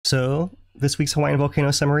So this week's Hawaiian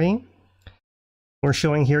volcano summary. We're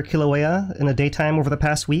showing here Kīlauea in the daytime over the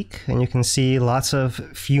past week, and you can see lots of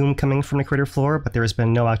fume coming from the crater floor, but there has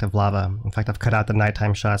been no active lava. In fact, I've cut out the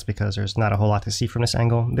nighttime shots because there's not a whole lot to see from this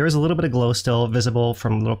angle. There is a little bit of glow still visible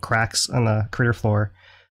from little cracks on the crater floor,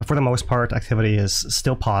 but for the most part, activity is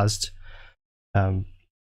still paused.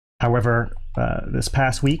 However, this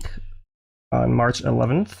past week, on March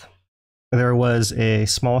 11th, there was a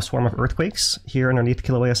small swarm of earthquakes here underneath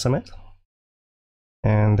Kīlauea summit.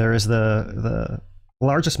 And there is the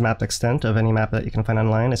largest mapped extent of any map that you can find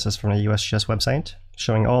online. This is from the USGS website,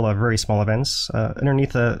 showing all the very small events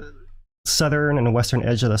underneath the southern and western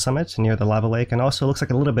edge of the summit near the lava lake, and also looks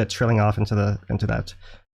like a little bit trailing off into that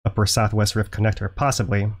upper southwest rift connector,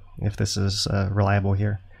 possibly, if this is reliable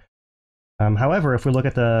here. However, if we look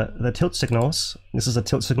at the tilt signals, this is a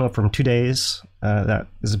tilt signal from 2 days that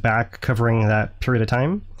is back covering that period of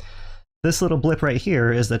time. This little blip right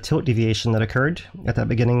here is the tilt deviation that occurred at the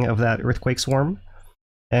beginning of that earthquake swarm.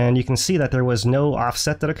 And you can see that there was no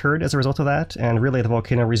offset that occurred as a result of that, and really the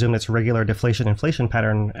volcano resumed its regular deflation-inflation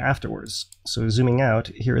pattern afterwards. So zooming out,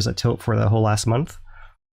 here is a tilt for the whole last month.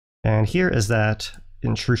 And here is that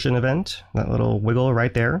intrusion event, that little wiggle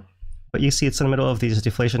right there. But you see it's in the middle of these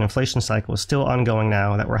deflation-inflation cycles still ongoing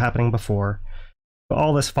now that were happening before. But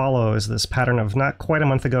all this follows this pattern of not quite a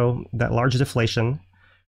month ago, that large deflation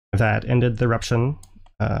that ended the eruption,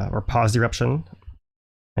 or paused the eruption,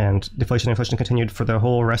 and deflation and inflation continued for the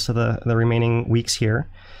whole rest of the remaining weeks here.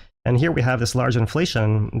 And here we have this large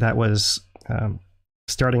inflation that was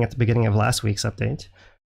starting at the beginning of last week's update.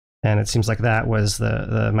 And it seems like that was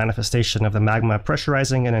the manifestation of the magma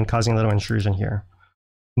pressurizing and then causing a little intrusion here.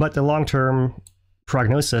 But the long-term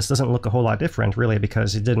prognosis doesn't look a whole lot different, really,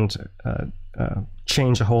 because it didn't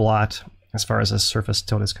change a whole lot as far as the surface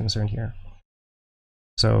tilt is concerned here.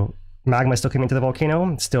 So magma is still coming into the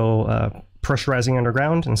volcano, it's still pressurizing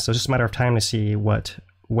underground, and so it's just a matter of time to see what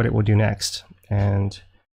it will do next. And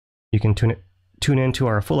you can tune into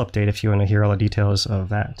our full update if you want to hear all the details of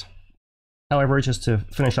that. However, just to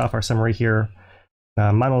finish off our summary here,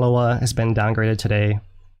 Mauna Loa has been downgraded today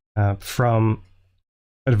from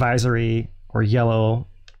advisory or yellow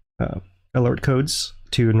alert codes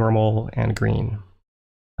to normal and green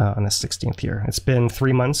on the 16th here. It's been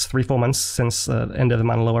 3 full months since the end of the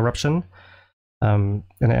Mauna Loa eruption, and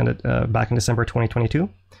it ended back in December 2022.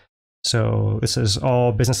 So this is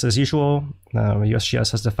all business as usual.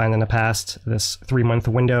 USGS has defined in the past this 3-month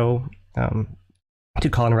window to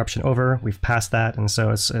call an eruption over. We've passed that, and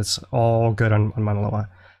so it's all good on Mauna Loa.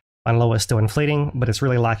 Mauna Loa is still inflating, but it's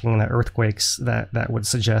really lacking the earthquakes that would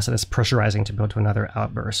suggest that it's pressurizing to build to another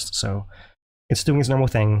outburst. So it's doing its normal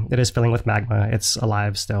thing. It is filling with magma. It's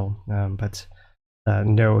alive still, but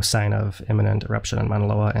no sign of imminent eruption on Mauna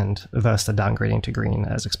Loa, and thus the downgrading to green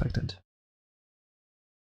as expected.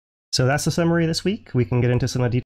 So that's the summary this week. We can get into some of the details